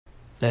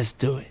Let's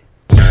do it.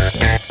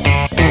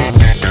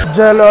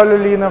 Gelo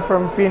Alolino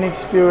from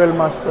Phoenix Fuel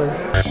Master.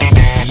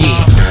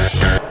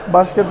 Yeah.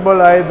 Basketball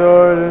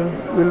idol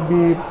will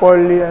be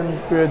Paulie and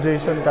Kuya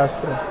Jason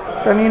Castro.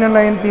 Kanina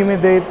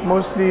na-intimidate,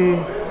 mostly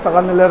sa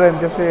kanila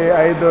rin kasi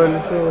idol.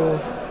 So,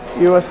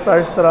 he was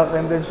starstruck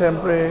and then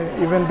syempre,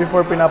 even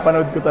before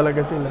pinapanood ko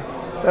talaga sila.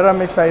 Pero I'm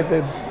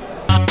excited.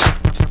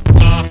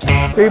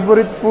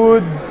 Favorite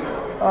food,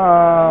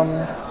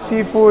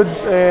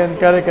 seafoods and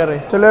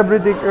kare-kare.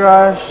 Celebrity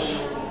crush,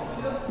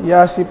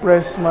 Yasi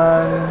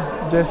Pressman,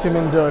 Jessie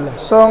Menjola.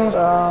 Songs,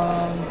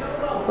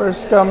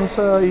 first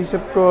comes sa isip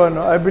ko,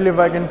 I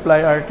Believe I Can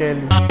Fly, R.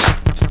 Kelly.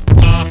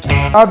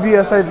 Hobby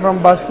aside from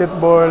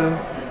basketball,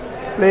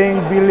 playing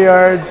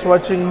billiards,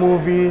 watching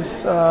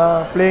movies,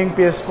 playing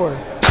PS4.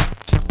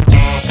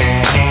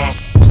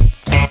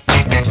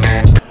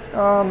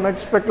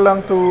 Expect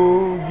lang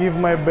to give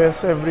my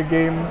best every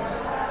game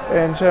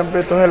and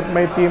syempre to help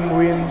my team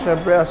win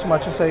syempre as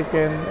much as I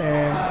can,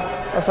 and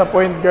as a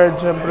point guard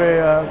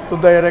syempre to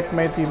direct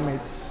my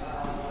teammates.